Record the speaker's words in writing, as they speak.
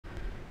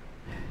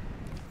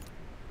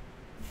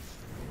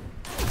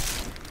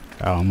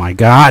Oh my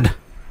god.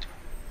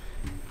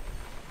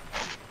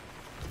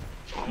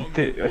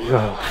 Give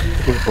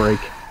a break.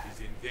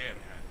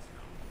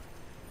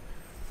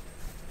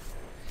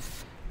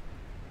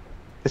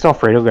 This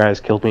Alfredo guy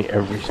has killed me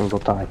every single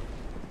time.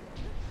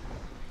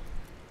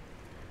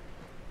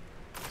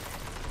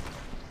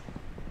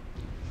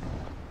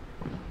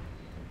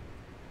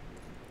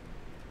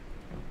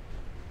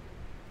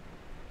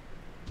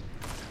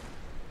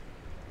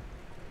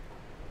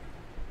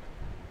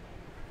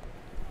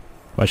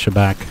 Watch your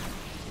back.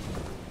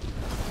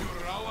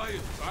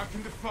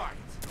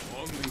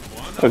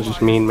 That's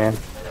just mean, man.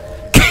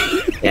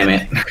 Damn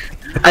it.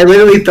 I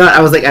literally thought,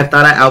 I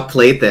thought I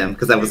outplayed them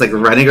because I was like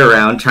running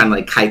around trying to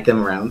like kite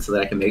them around so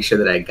that I can make sure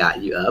that I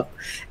got you up.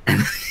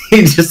 And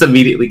he just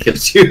immediately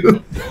killed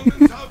you.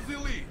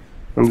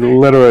 There's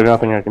literally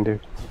nothing I can do.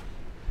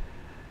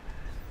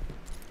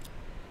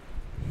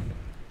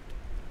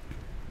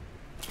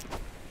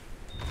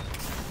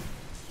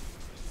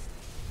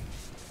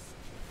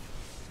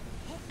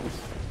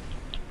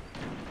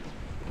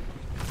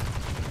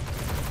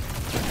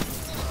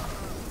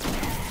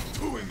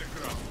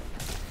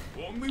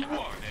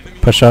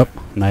 Push up.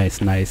 Nice,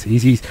 nice.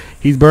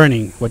 He's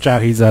burning. Watch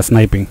out, he's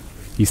sniping.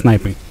 He's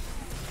sniping.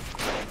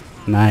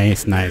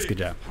 Nice, nice. Good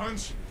job.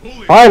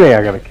 Finally,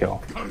 I got a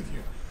kill.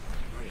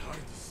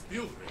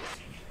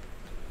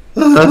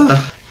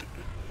 The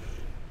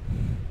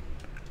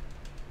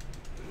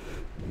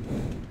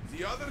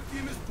other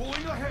team is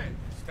pulling ahead.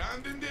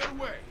 Stand in their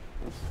way.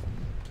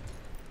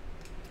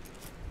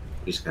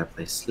 We just gotta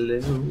play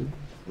slow.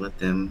 Let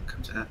them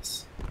come to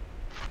us.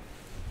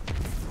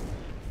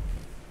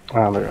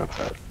 Oh, they're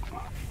outside.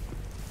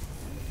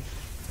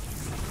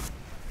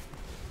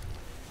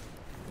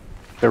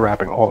 They're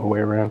wrapping all the way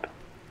around.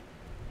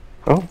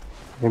 Oh,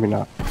 maybe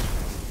not.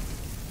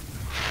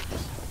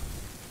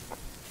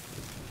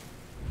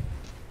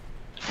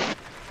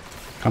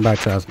 Come back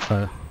to us.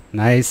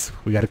 Nice.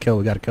 We got to kill.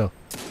 We got to kill.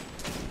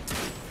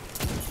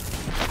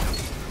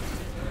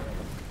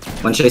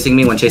 One chasing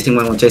me, one chasing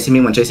one, one chasing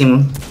me, one chasing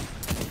one.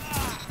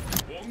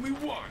 Only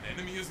one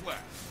enemy is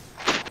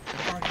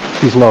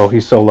left. He's low.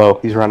 He's so low.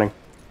 He's running.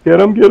 Get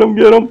him, get him,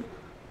 get him.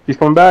 He's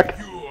coming back.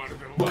 You are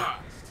the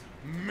last.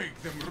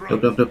 Make them run.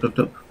 Nope, nope, nope, nope,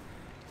 nope.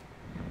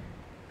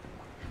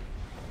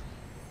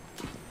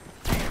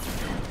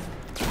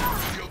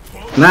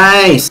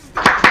 Nice!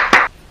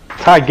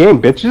 Tie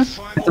game, bitches.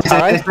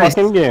 Tie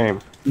fucking game.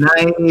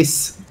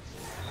 Nice!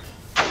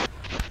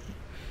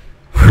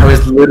 I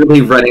was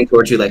literally running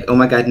towards you like, oh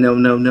my god, no,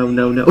 no, no,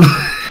 no, no.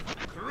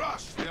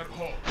 Crush their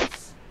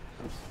hopes.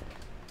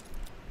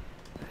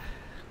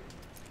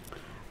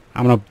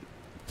 I'm gonna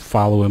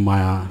follow in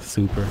my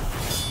super.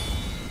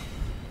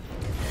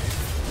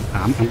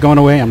 I'm going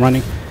away. I'm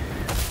running.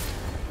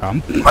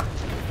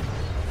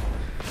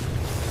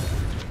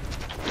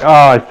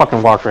 Oh, I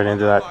fucking walked right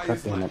into that.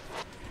 God damn it.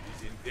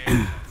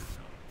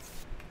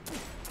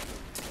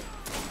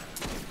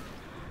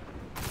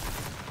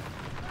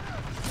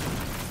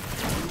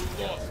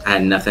 I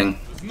had nothing.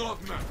 Does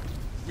not matter.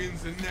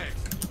 Wins the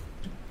next.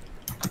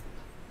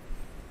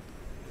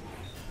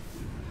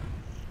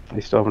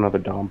 They still have another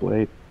Dawn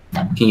Blade.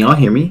 Can y'all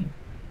hear me?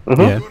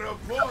 Mm-hmm. Yeah. Your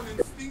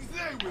opponents think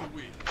they will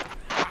win.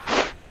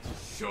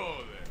 Show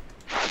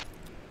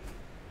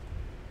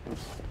them.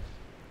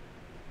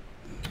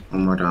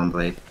 One more Dawn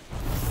Blade.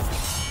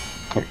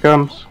 Here it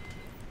comes.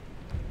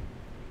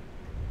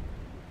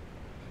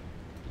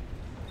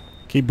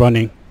 Keep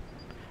running.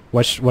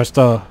 Watch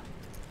the.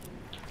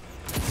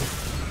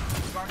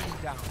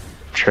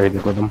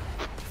 Traded with him.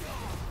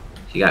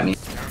 He got me.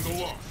 Stand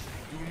along.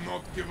 Do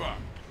not give up.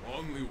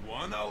 Only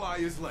one ally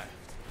is left.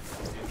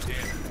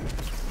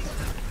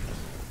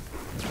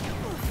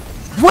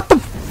 What the?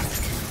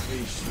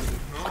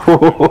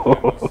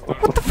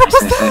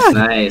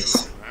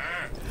 Nice.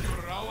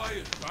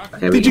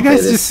 Okay, Did you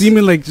guys just see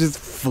me like just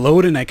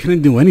float and I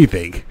couldn't do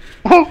anything?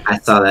 I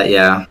saw that,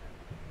 yeah.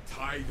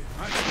 Tied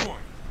at point.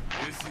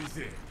 This is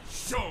it.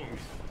 Show me.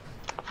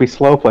 If we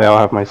slow play, I'll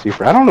have my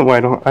super. I don't know why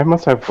I don't. I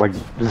must have like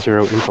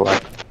 0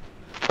 intellect.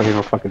 Playing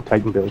a fucking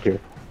Titan build here.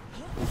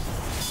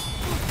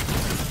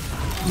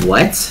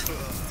 What?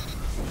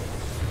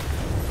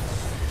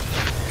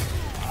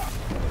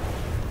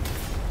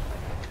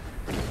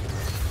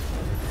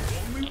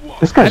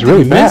 This guy's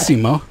really bad.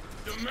 Mo.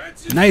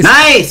 Nice.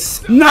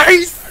 Nice!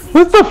 Nice.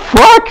 What the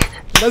fuck?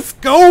 Let's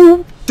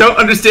go. Don't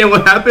understand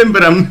what happened,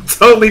 but I'm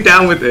totally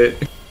down with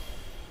it.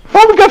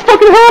 Oh, we got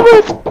fucking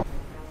helmets!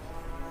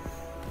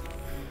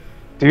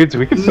 Dudes,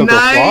 we can still go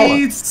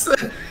Nice!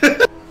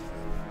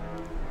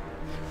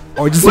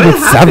 Or just What with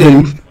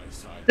happened?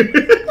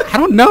 7. I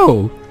don't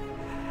know.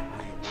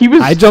 He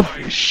was I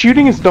jumped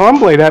shooting his Dawn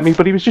Blade at me,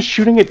 but he was just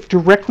shooting it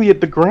directly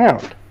at the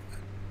ground.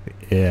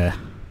 Yeah.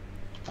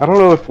 I don't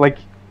know if like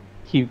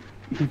he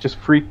just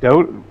freaked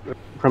out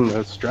from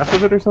the stress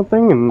of it or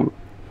something, and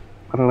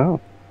I don't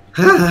know.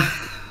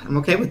 I'm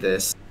okay with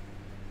this.